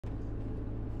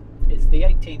It's the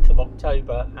 18th of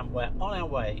October and we're on our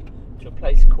way to a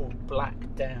place called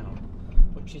Blackdown,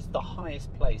 which is the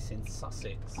highest place in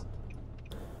Sussex.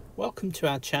 Welcome to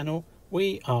our channel.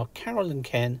 We are Carol and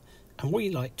Ken and we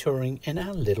like touring in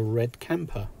our little red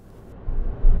camper.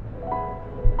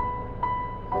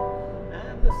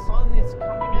 And the sun is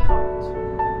coming out.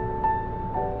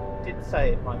 Did say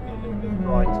it might be a little bit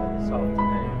brighter this afternoon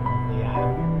on the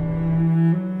app.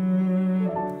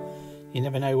 You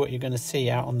never know what you're going to see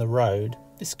out on the road.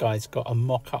 This guy's got a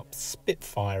mock-up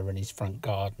Spitfire in his front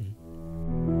garden.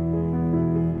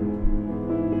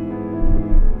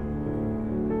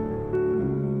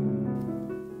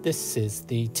 This is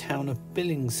the town of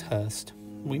Billingshurst.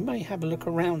 We may have a look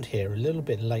around here a little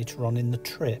bit later on in the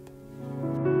trip.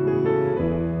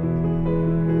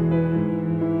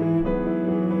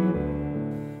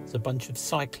 There's a bunch of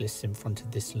cyclists in front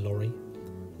of this lorry.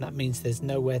 That means there's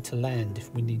nowhere to land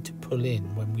if we need to pull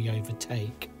in when we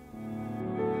overtake.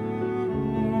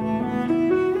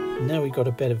 Now we got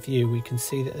a better view, we can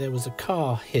see that there was a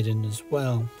car hidden as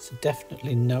well, so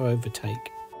definitely no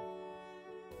overtake.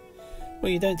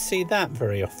 Well, you don't see that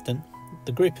very often.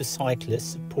 The group of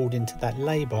cyclists have pulled into that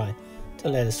lay-by to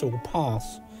let us all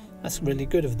pass. That's really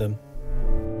good of them.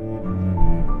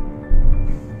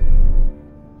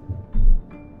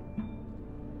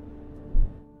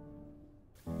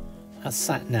 Our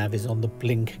sat-nav is on the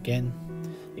blink again.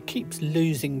 It keeps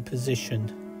losing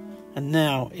position and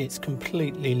now it's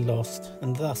completely lost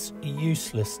and thus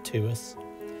useless to us.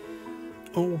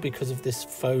 All because of this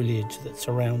foliage that's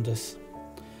around us.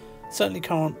 Certainly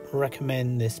can't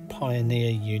recommend this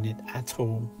Pioneer unit at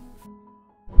all.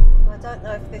 I don't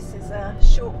know if this is a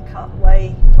shortcut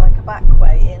way, like a back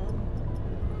way in,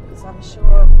 because I'm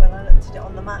sure when I looked at it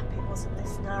on the map it wasn't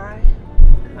this narrow.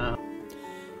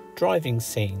 Driving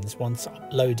scenes, once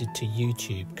uploaded to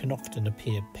YouTube, can often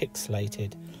appear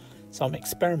pixelated, so I'm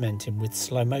experimenting with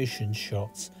slow motion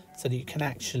shots so that you can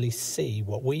actually see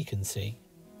what we can see.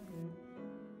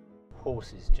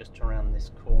 Horses just around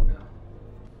this corner.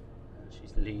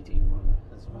 She's leading one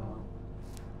as well.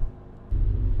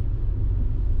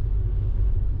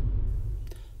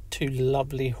 Two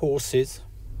lovely horses.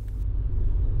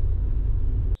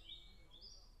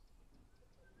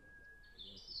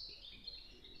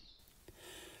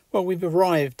 Well, we've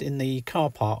arrived in the car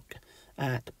park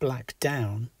at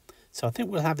Blackdown, so I think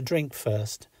we'll have a drink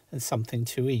first and something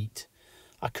to eat.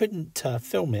 I couldn't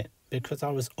film it because I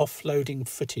was offloading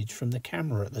footage from the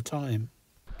camera at the time.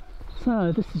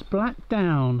 So this is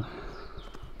Blackdown.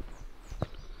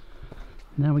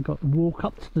 Now we've got to walk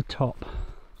up to the top.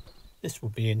 This will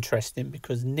be interesting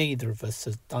because neither of us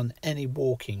has done any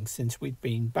walking since we've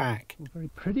been back. Very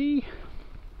pretty.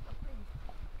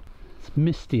 It's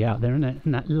misty out there, isn't it?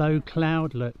 And that low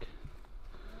cloud look.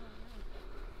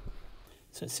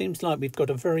 So it seems like we've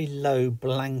got a very low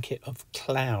blanket of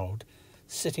cloud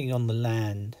sitting on the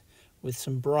land with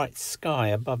some bright sky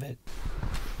above it.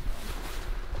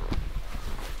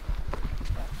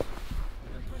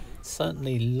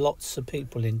 Certainly lots of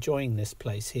people enjoying this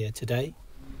place here today.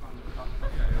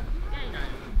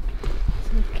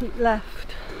 So keep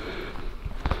left.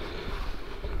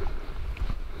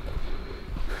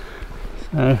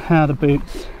 So how are the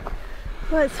boots?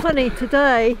 Well, it's funny,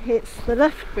 today it's the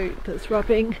left boot that's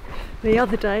rubbing, the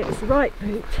other day it was the right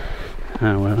boot.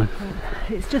 Oh well.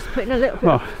 It's just putting a little bit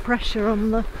of pressure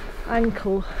on the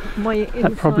ankle, my inside.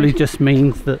 That probably just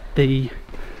means that the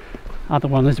other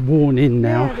one is worn in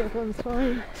now. Yeah, the other one's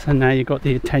fine. So now you've got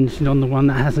the attention on the one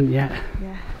that hasn't yet.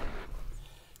 Yeah.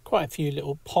 Quite a few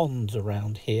little ponds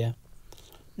around here.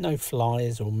 No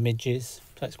flies or midges,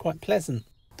 so it's quite pleasant.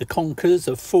 The conkers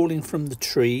are falling from the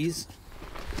trees.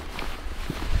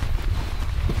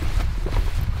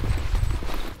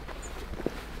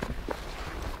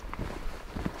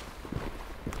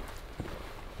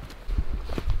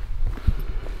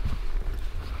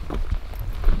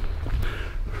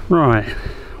 Right,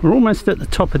 we're almost at the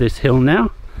top of this hill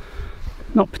now.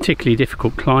 Not particularly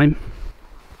difficult climb.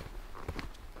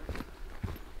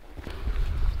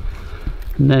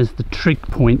 And there's the trig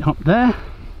point up there.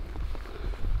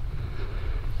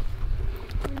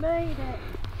 We made it.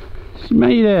 She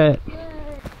made it. Yay.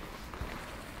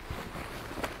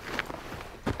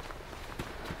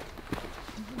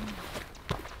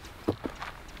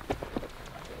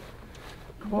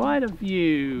 Quite a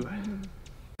view.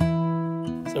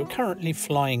 So we're currently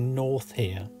flying north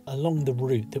here along the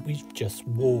route that we've just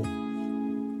walked.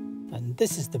 And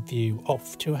this is the view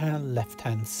off to our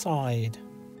left-hand side.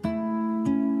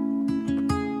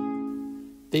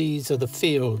 These are the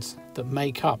fields that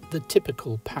make up the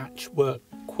typical patchwork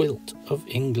quilt of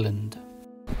England.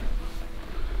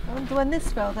 I wonder when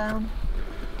this fell down.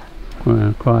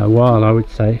 Well, quite a while, I would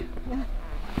say. Yeah.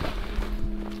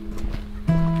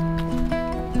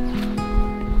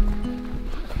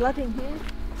 Flooding here.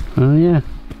 Oh yeah.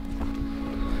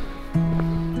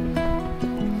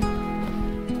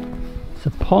 It's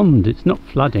a pond, it's not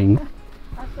flooding.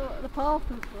 I thought the path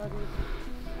was flooded.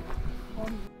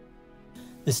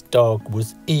 This dog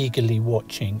was eagerly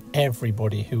watching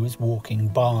everybody who was walking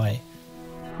by.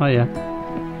 Oh yeah.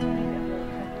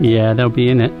 Yeah, they'll be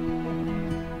in it.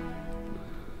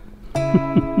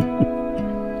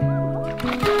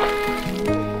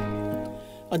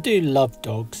 I do love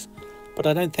dogs, but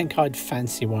I don't think I'd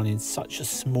fancy one in such a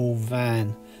small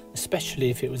van, especially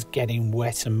if it was getting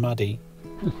wet and muddy.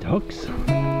 Dogs.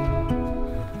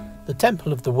 The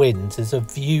Temple of the Winds is a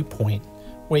viewpoint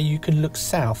where you can look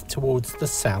south towards the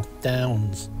South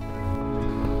Downs.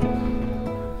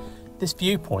 This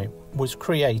viewpoint was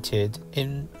created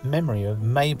in memory of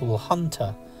Mabel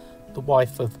Hunter, the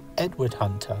wife of Edward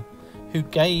Hunter, who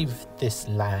gave this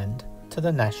land to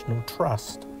the National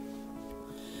Trust.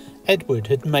 Edward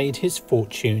had made his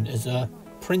fortune as a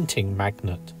printing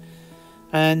magnate,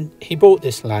 and he bought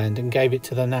this land and gave it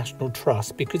to the National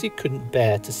Trust because he couldn't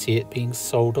bear to see it being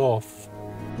sold off.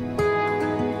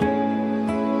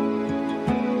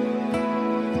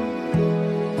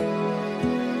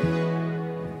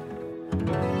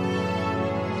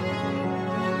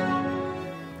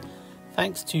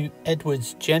 Thanks to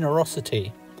Edward's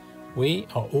generosity, we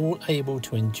are all able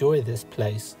to enjoy this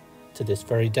place to this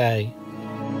very day.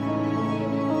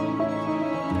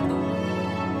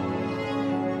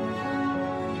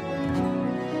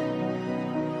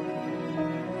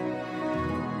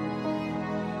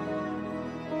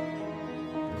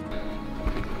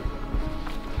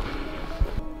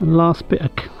 The last bit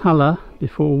of colour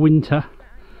before winter.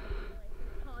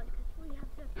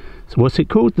 So what's it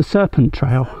called? The Serpent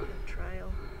Trail?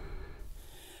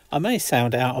 I may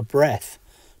sound out of breath,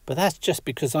 but that's just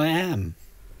because I am.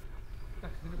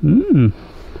 The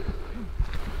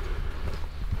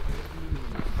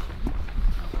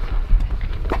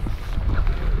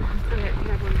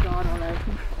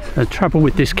trouble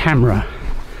with this camera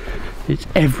is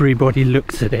everybody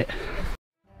looks at it.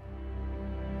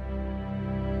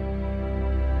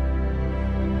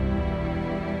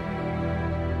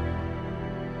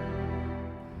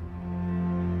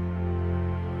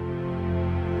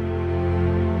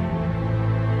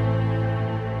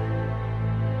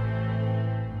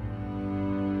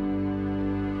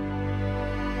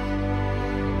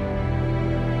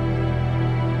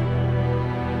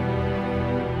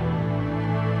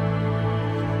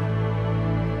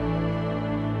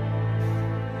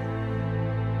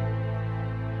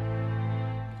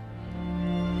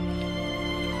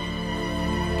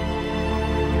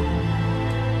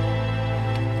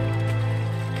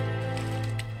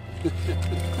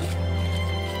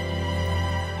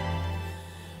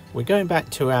 We're going back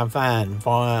to our van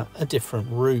via a different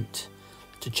route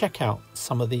to check out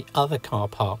some of the other car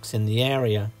parks in the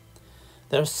area.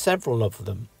 There are several of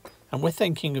them, and we're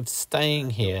thinking of staying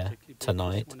here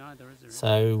tonight,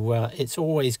 so it's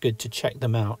always good to check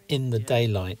them out in the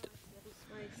daylight.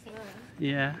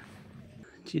 Yeah.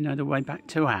 Do you know the way back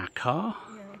to our car?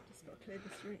 Yeah, I've just got to clear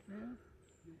the street now.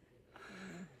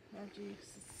 How do you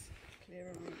clear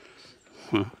a route?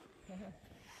 Huh.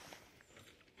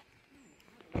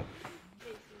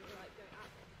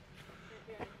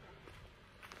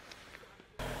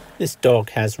 This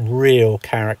dog has real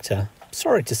character.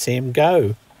 Sorry to see him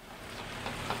go.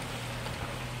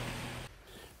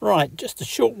 Right, just a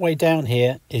short way down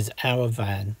here is our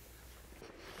van.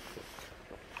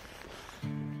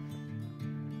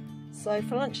 So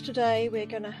for lunch today we're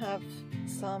going to have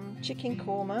some chicken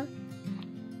korma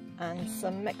and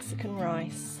some Mexican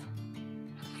rice.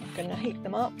 I'm going to heat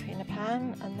them up in a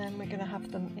pan and then we're going to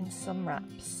have them in some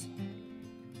wraps.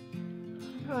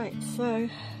 Right, so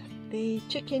the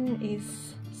chicken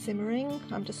is simmering.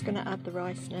 I'm just going to add the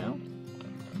rice now.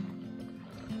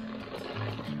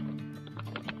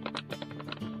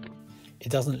 It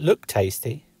doesn't look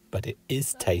tasty, but it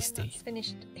is tasty. It's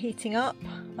finished heating up.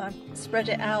 I've spread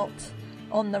it out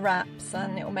on the wraps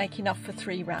and it will make enough for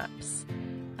 3 wraps.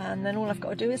 And then all I've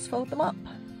got to do is fold them up.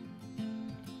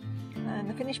 And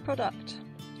the finished product,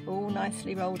 all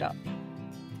nicely rolled up.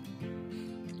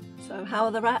 So how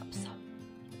are the wraps?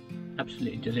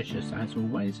 Absolutely delicious, as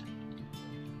always.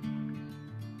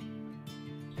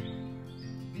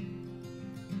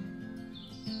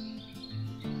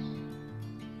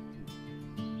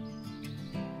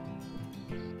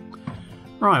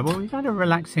 Right, well, we've had a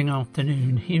relaxing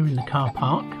afternoon here in the car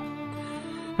park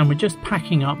and we're just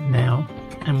packing up now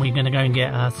and we're going to go and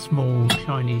get a small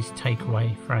Chinese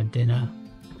takeaway for our dinner.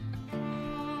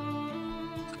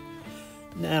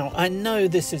 Now, I know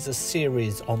this is a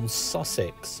series on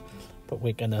Sussex, but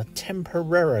we're going to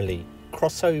temporarily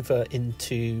cross over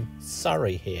into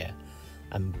Surrey here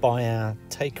and buy our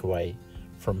takeaway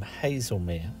from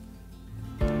Hazelmere.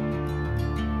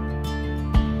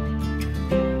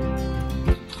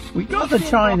 We got the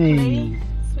Chinese!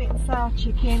 Sweet and sour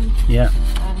chicken, yeah,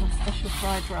 and a special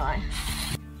fried rice.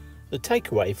 The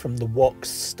takeaway from the Wok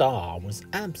Star was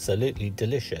absolutely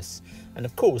delicious, and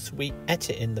of course we ate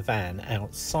it in the van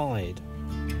outside.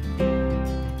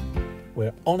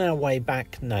 We're on our way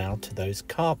back now to those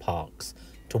car parks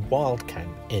to Wild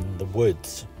Camp in the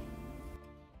woods.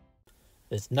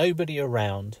 There's nobody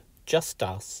around, just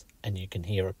us, and you can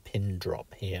hear a pin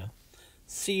drop here.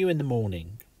 See you in the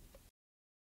morning.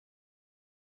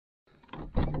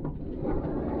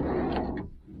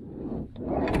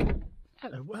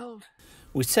 Hello world.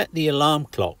 We set the alarm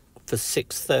clock for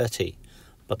 6:30,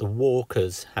 but the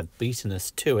walkers had beaten us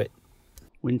to it.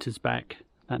 Winter's back.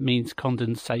 That means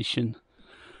condensation.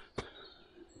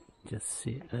 Just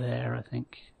see it there, I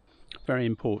think. Very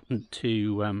important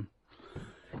to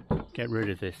get rid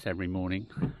of this every morning.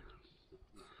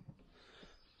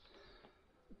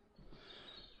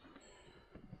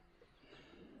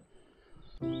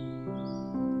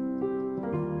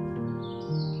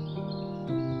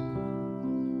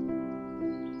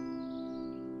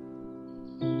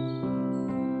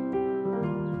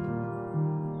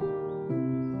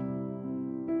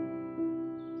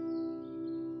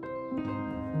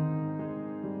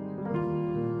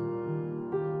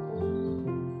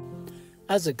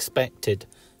 As expected,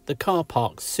 the car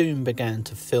park soon began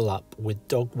to fill up with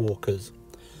dog walkers.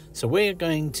 So we're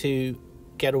going to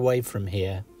get away from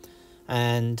here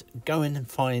and go in and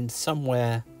find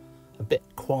somewhere a bit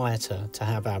quieter to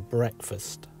have our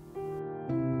breakfast.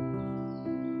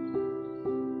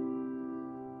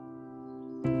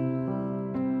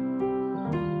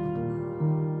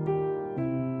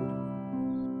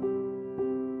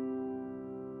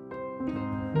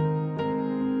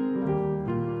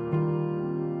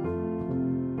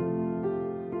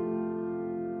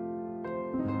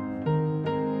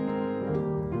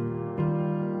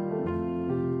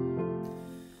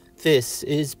 This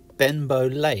is Benbow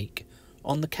Lake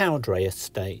on the Cowdray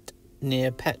Estate near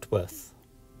Petworth.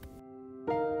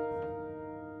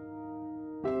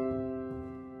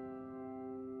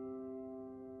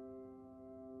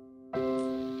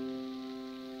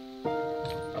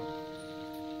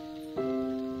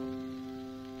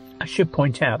 I should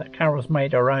point out that Carol's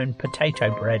made her own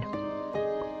potato bread.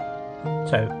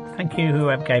 So thank you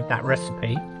whoever gave that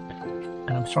recipe, and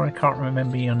I'm sorry I can't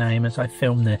remember your name as I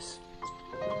film this.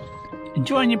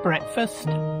 Enjoying your breakfast?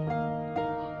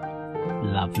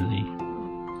 Lovely.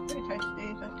 Very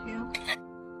tasty, thank you.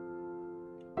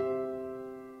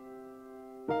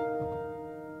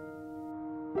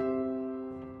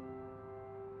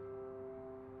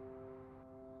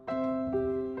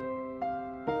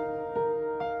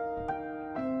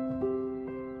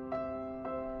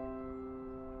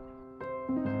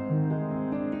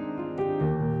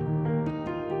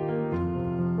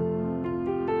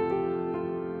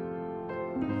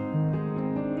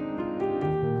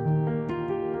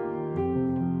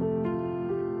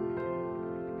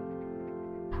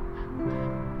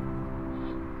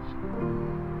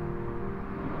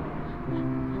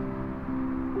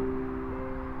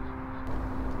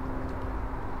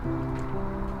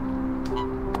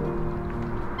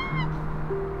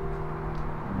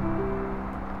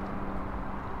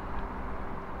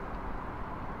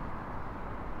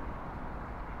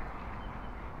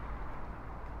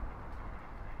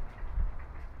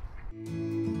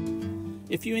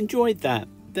 If you enjoyed that,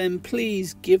 then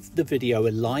please give the video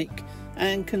a like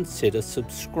and consider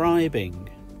subscribing.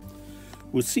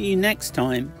 We'll see you next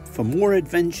time for more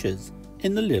adventures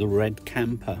in the Little Red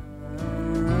Camper.